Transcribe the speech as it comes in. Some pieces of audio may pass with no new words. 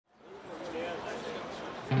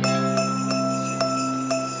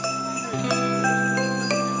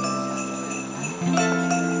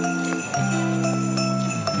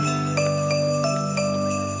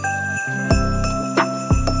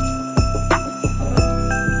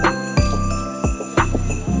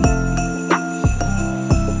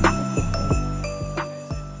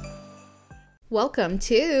Welcome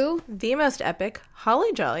to the most epic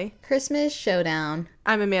Holly Jolly Christmas Showdown.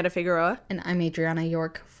 I'm Amanda Figueroa. And I'm Adriana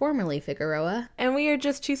York, formerly Figueroa. And we are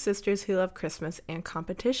just two sisters who love Christmas and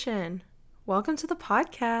competition. Welcome to the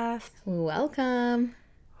podcast. Welcome.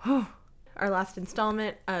 Our last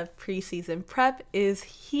installment of preseason prep is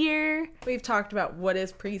here. We've talked about what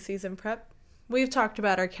is preseason prep. We've talked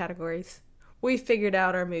about our categories. We've figured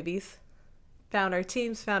out our movies, found our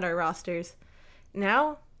teams, found our rosters.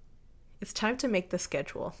 Now it's time to make the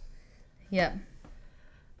schedule. Yep.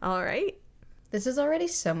 All right. This is already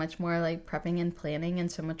so much more like prepping and planning and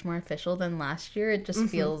so much more official than last year. It just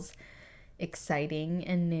feels exciting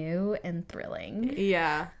and new and thrilling.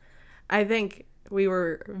 Yeah. I think we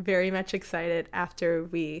were very much excited after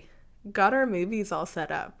we got our movies all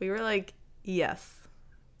set up. We were like, yes,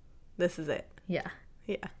 this is it. Yeah.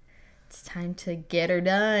 Yeah. It's time to get her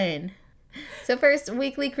done. So first,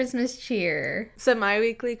 weekly Christmas cheer. So my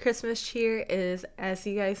weekly Christmas cheer is, as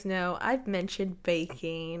you guys know, I've mentioned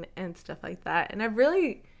baking and stuff like that. And I've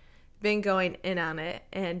really been going in on it.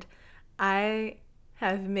 And I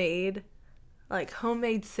have made like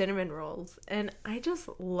homemade cinnamon rolls. And I just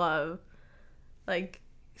love like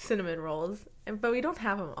cinnamon rolls. But we don't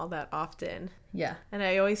have them all that often. Yeah. And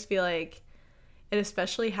I always feel like it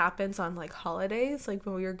especially happens on like holidays. Like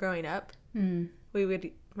when we were growing up,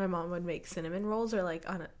 my mom would make cinnamon rolls, or like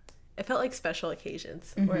it felt like special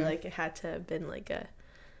occasions where like it had to have been like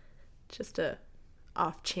just a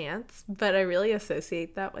off chance, but I really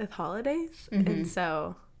associate that with holidays. And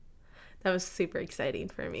so that was super exciting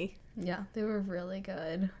for me. Yeah, they were really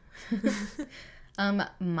good.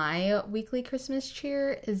 My weekly Christmas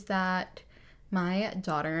cheer is that my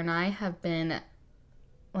daughter and I have been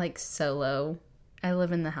like solo. I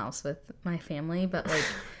live in the house with my family, but like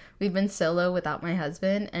we've been solo without my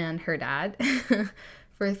husband and her dad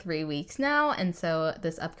for 3 weeks now. And so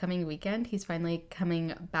this upcoming weekend, he's finally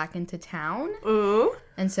coming back into town. Ooh.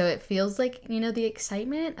 And so it feels like, you know, the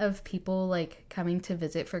excitement of people like coming to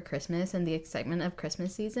visit for Christmas and the excitement of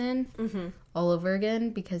Christmas season all over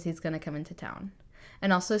again because he's going to come into town.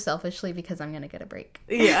 And also selfishly because I'm going to get a break.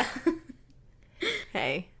 Yeah.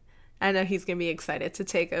 Hey, I know he's going to be excited to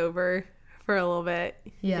take over for a little bit.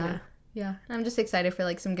 Yeah. You know. Yeah, I'm just excited for,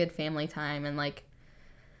 like, some good family time and, like,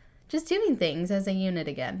 just doing things as a unit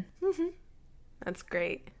again. That's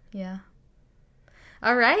great. Yeah.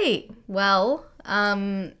 All right. Well,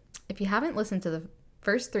 if you haven't listened to the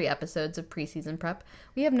first 3 episodes of preseason prep,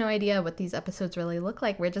 we have no idea what these episodes really look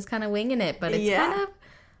like. We're just kind of winging it, but it's kind of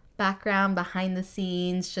background, behind the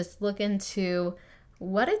scenes, just look into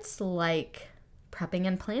what it's like prepping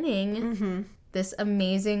and planning this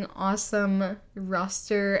amazing, awesome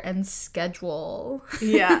roster and schedule.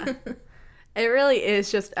 Yeah. It really is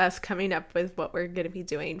just us coming up with what we're going to be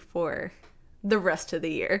doing for the rest of the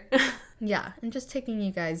year. Yeah, and just taking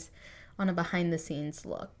you guys on a behind-the-scenes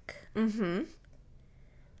look.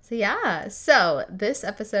 So this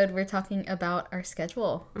episode we're talking about our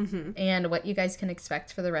schedule and what you guys can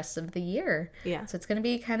expect for the rest of the year. Yeah. So it's going to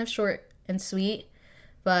be kind of short and sweet,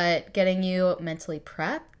 but getting you mentally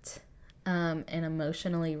prepped and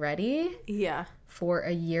emotionally ready for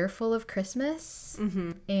a year full of Christmas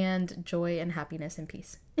and joy and happiness and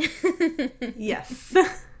peace. Yes.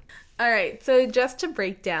 All right, so just to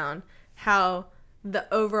break down how the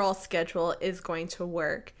overall schedule is going to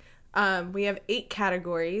work, we have 8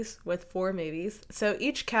 categories with 4 movies. So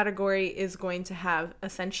each category is going to have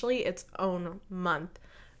essentially its own month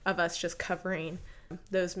of us just covering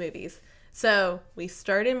those movies. So we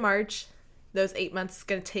start in March. Those 8 months is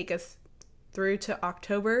going to take us through to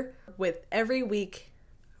October. With every week,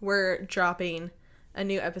 we're dropping a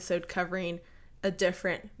new episode covering a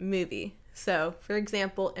different movie. So, for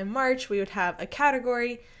example, in March, we would have a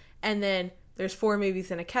category, and then there's 4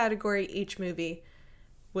 movies in a category. Each movie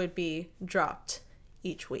would be dropped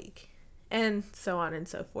each week, and so on and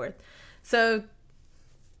so forth. So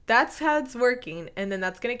that's how it's working, and then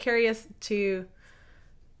that's going to carry us to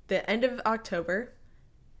the end of October,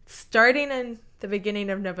 starting in the beginning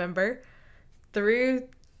of November through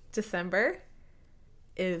December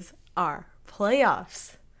is our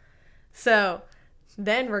playoffs. So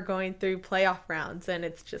then we're going through playoff rounds, and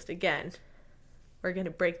it's just, again, we're going to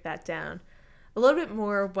break that down a little bit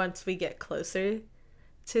more once we get closer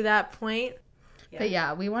to that point. Yeah. But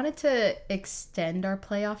yeah, we wanted to extend our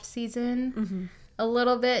playoff season a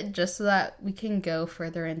little bit just so that we can go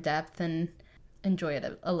further in depth and enjoy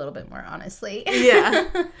it a little bit more, honestly.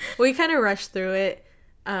 Yeah. We kind of rushed through it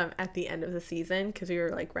at the end of the season because we were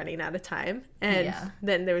like running out of time. And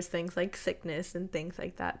then there was things like sickness and things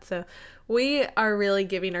like that. So we are really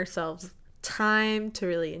giving ourselves time to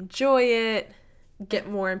really enjoy it, get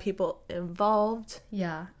more people involved.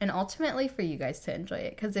 Yeah. And ultimately for you guys to enjoy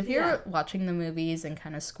it. Because if you're watching the movies and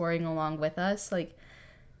kind of scoring along with us, like,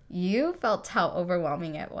 you felt how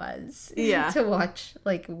overwhelming it was to watch,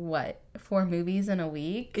 like, what, 4 movies in a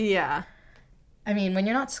week? Yeah. I mean, when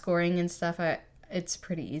you're not scoring and stuff, it's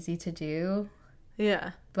pretty easy to do.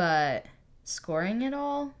 Yeah. But scoring it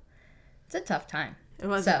all, it's a tough time. It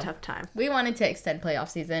was a tough time. We wanted to extend playoff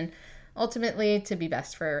season, ultimately to be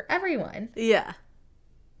best for everyone. Yeah.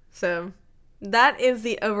 So that is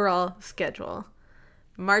the overall schedule.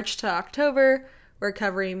 March to October, we're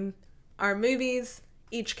covering our movies.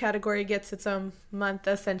 Each category gets its own month,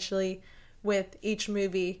 essentially, with each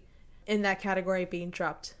movie in that category being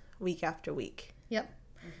dropped week after week. Yep.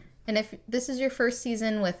 And if this is your first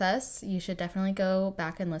season with us, you should definitely go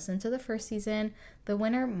back and listen to the first season. The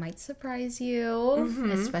winner might surprise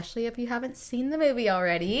you, especially if you haven't seen the movie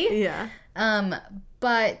already. Yeah.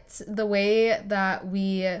 But the way that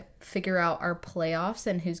we figure out our playoffs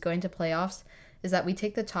and who's going to playoffs is that we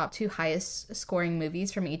take the top 2 highest scoring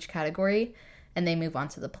movies from each category and they move on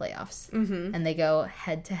to the playoffs. And they go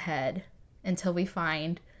head to head until we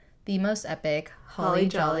find the most epic Holly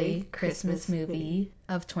Jolly Christmas movie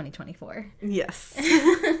of 2024. Yes.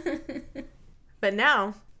 But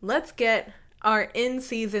now, let's get our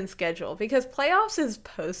in-season schedule. Because playoffs is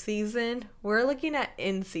post-season. We're looking at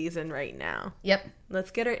in-season right now. Yep.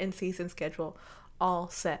 Let's get our in-season schedule all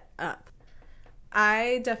set up.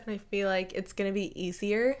 I definitely feel like it's going to be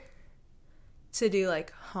easier to do,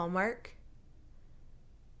 like, Hallmark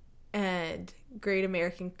and Great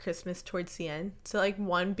American Christmas towards the end. So, like,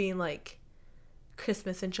 one being, like,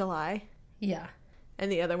 Christmas in July. Yeah. And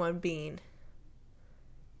the other one being,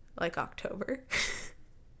 like, October.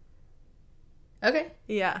 Okay.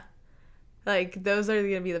 Yeah. Like, those are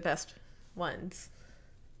going to be the best ones.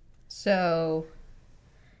 So,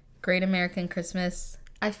 Great American Christmas.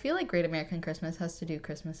 I feel like Great American Christmas has to do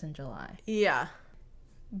Christmas in July. Yeah.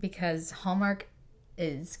 Because Hallmark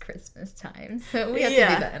is Christmas time. So we have to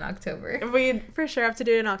do that in October. We for sure have to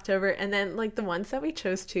do it in October. And then, like, the ones that we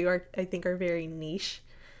chose to I think are very niche.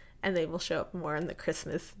 And they will show up more in the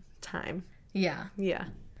Christmas time. Yeah. Yeah.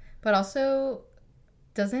 But also,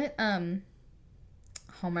 doesn't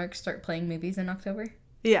Hallmark start playing movies in October?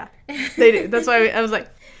 Yeah. They do. That's why I was like,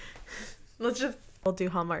 we'll do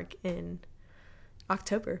Hallmark in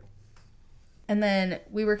October. And then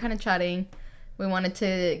we were kind of chatting. We wanted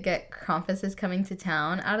to get Krampus is Coming to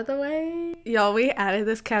Town out of the way. Y'all, we added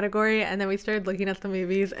this category and then we started looking at the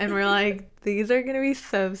movies and we're like, these are going to be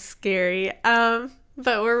so scary.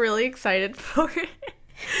 But we're really excited for it.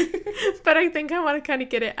 But I think I want to kind of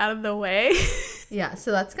get it out of the way. Yeah,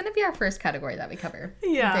 so that's going to be our first category that we cover.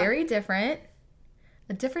 Yeah. Very different.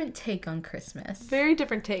 A different take on Christmas. Very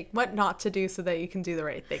different take. What not to do so that you can do the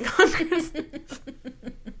right thing on Christmas.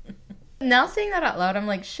 Now saying that out loud, I'm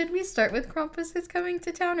like, should we start with Krampus is Coming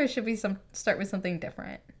to Town or should we start with something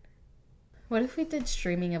different? What if we did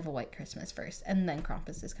Streaming of a White Christmas first and then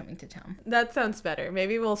Krampus is Coming to Town? That sounds better.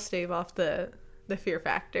 Maybe we'll stave off the fear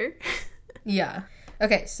factor. Yeah.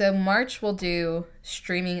 Okay, so March we'll do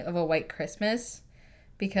Streaming of a White Christmas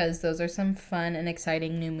because those are some fun and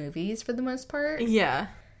exciting new movies for the most part. Yeah.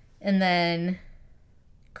 And then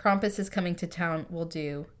Krampus is Coming to Town we'll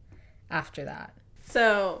do after that.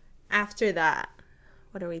 So after that,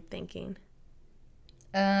 what are we thinking?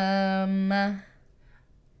 I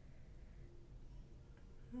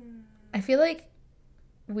feel like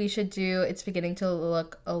we should do It's Beginning to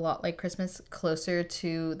Look a Lot Like Christmas closer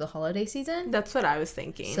to the holiday season. That's what I was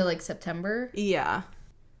thinking. So like September? Yeah.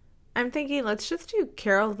 I'm thinking let's just do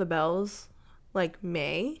Carol of the Bells like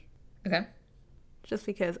May. Okay. Just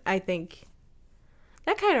because I think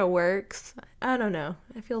that kind of works. I don't know.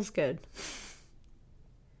 It feels good.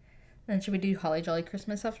 Then should we do Holly Jolly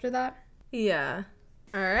Christmas after that? Yeah.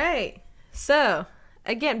 All right. So,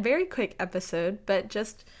 again, very quick episode, but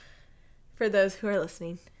just for those who are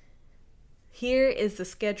listening, here is the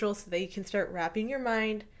schedule so that you can start wrapping your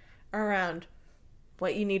mind around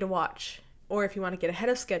what you need to watch. Or if you want to get ahead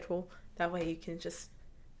of schedule, that way you can just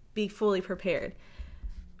be fully prepared.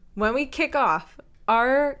 When we kick off,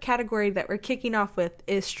 our category that we're kicking off with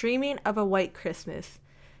is Streaming of a White Christmas.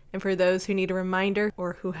 And for those who need a reminder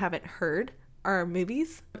or who haven't heard our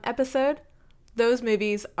movies episode, those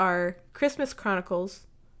movies are Christmas Chronicles,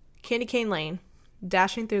 Candy Cane Lane,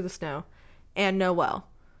 Dashing Through the Snow, and Noel.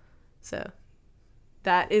 So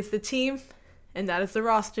that is the team, and that is the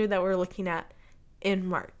roster that we're looking at in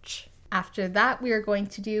March. After that, we are going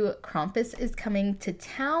to do Krampus is Coming to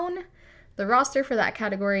Town. The roster for that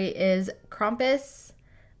category is Krampus,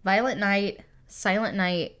 Violent Night, Silent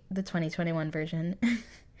Night, the 2021 version,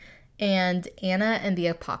 and Anna and the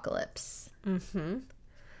Apocalypse.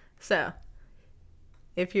 So,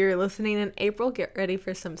 if you're listening in April, get ready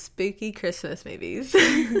for some spooky Christmas movies.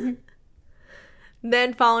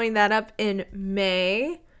 Then following that up in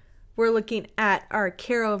May, we're looking at our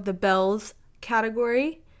Carol of the Bells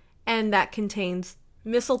category, and that contains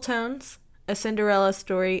Mistletones, A Cinderella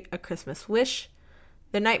Story, A Christmas Wish,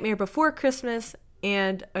 The Nightmare Before Christmas,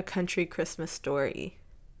 and A Country Christmas Story.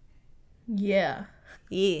 Yeah.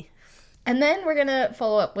 Yeah. And then we're going to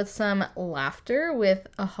follow up with some laughter with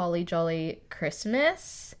A Holly Jolly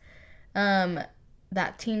Christmas.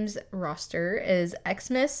 That team's roster is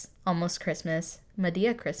Xmas, Almost Christmas,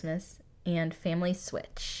 Medea Christmas, and Family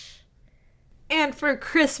Switch. And for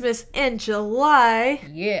Christmas in July,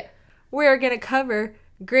 Yeah, we're going to cover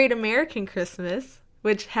Great American Christmas,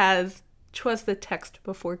 which has 'Twas the Text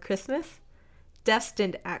Before Christmas,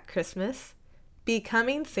 Destined at Christmas,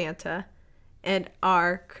 Becoming Santa, and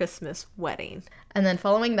Our Christmas Wedding. and then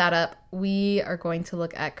following that up, we are going to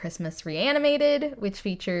look at Christmas Reanimated, which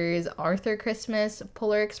features Arthur Christmas,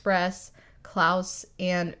 Polar Express, Klaus,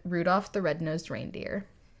 and Rudolph the Red-Nosed Reindeer.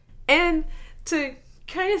 And to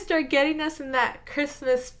kind of start getting us in that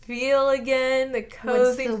Christmas feel again, the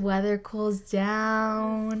cozy. Once the weather cools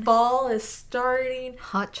down, Fall is starting.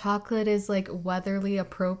 hot chocolate is like weatherly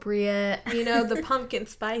appropriate. You know, the pumpkin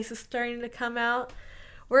spice is starting to come out.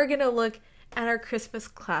 We're going to look at our Christmas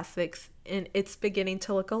classics, and it's beginning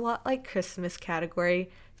to look a lot like Christmas category,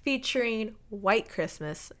 featuring White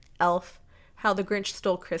Christmas, Elf, How the Grinch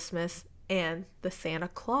Stole Christmas, and The Santa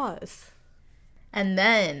Claus. And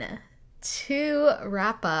then to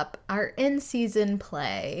wrap up our in-season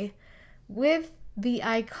play with the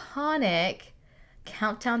iconic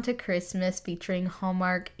Countdown to Christmas featuring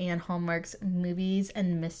Hallmark and Hallmark's Movies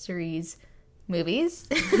and Mysteries movies.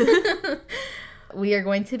 We are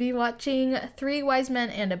going to be watching Three Wise Men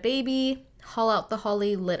and a Baby, Haul Out the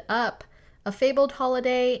Holly Lit Up, A Fabled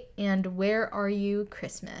Holiday, and Where Are You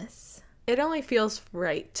Christmas? It only feels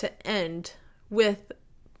right to end with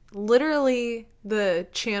literally the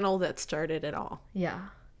channel that started it all. Yeah,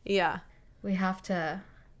 Yeah. we have to.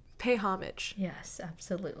 Pay homage Yes,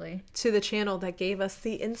 absolutely. to the channel that gave us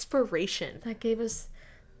the inspiration. That gave us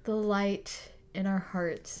the light in our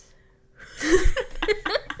hearts.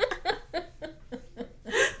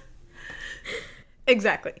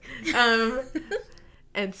 Exactly.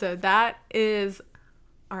 And so that is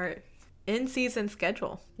our in-season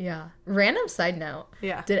schedule. Yeah. Random side note.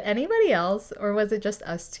 Yeah. Did anybody else, or was it just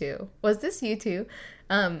us two? Was this you two?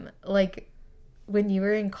 Like when you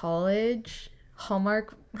were in college,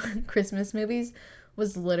 Hallmark Christmas movies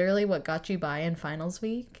was literally what got you by in finals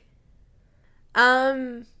week?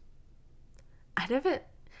 I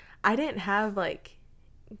didn't have like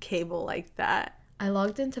cable like that. I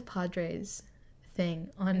logged into Padre's thing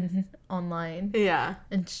online Yeah.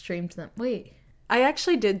 and streamed them. Wait. I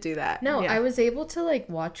actually did do that. No, Yeah. I was able to like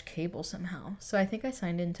watch cable somehow. So I think I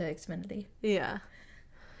signed into Xfinity. Yeah.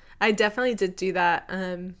 I definitely did do that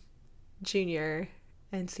junior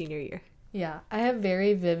and senior year. Yeah, I have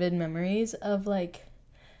very vivid memories of like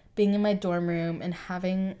being in my dorm room and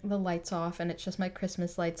having the lights off and it's just my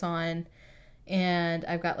Christmas lights on and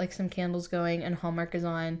I've got like some candles going and Hallmark is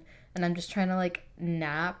on and I'm just trying to like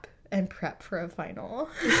nap and prep for a final.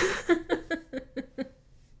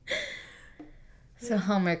 So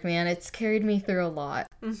Hallmark, man, it's carried me through a lot.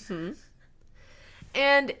 Mm-hmm.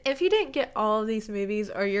 And if you didn't get all of these movies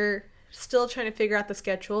or you're still trying to figure out the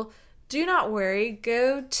schedule, do not worry.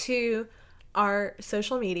 Go to our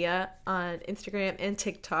social media on Instagram and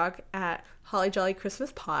TikTok at Holly Jolly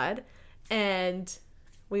Christmas Pod, and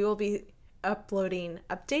we will be uploading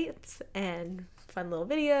updates and fun little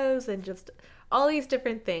videos and just all these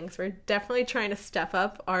different things. We're definitely trying to step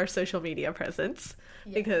up our social media presence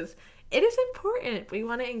because it is important. We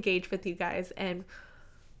want to engage with you guys, and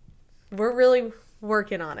we're really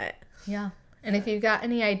working on it. Yeah. And if you've got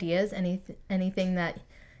any ideas, anything that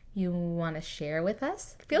you want to share with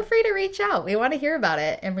us, feel free to reach out. We want to hear about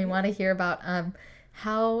it, and we want to hear about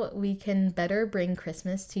how we can better bring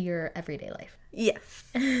Christmas to your everyday life. Yes.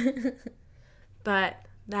 But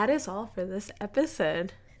that is all for this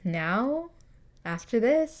episode. Now, after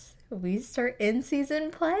this, we start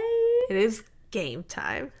in-season play. It is game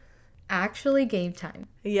time. Actually, game time.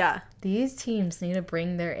 Yeah, These teams need to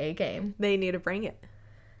bring their A game. they need to bring it.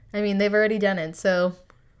 I mean, they've already done it, so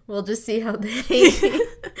We'll just see how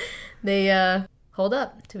they hold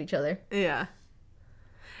up to each other. Yeah.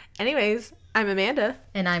 Anyways, I'm Amanda.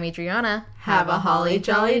 And I'm Adriana. Have a holly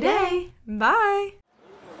jolly day. Bye.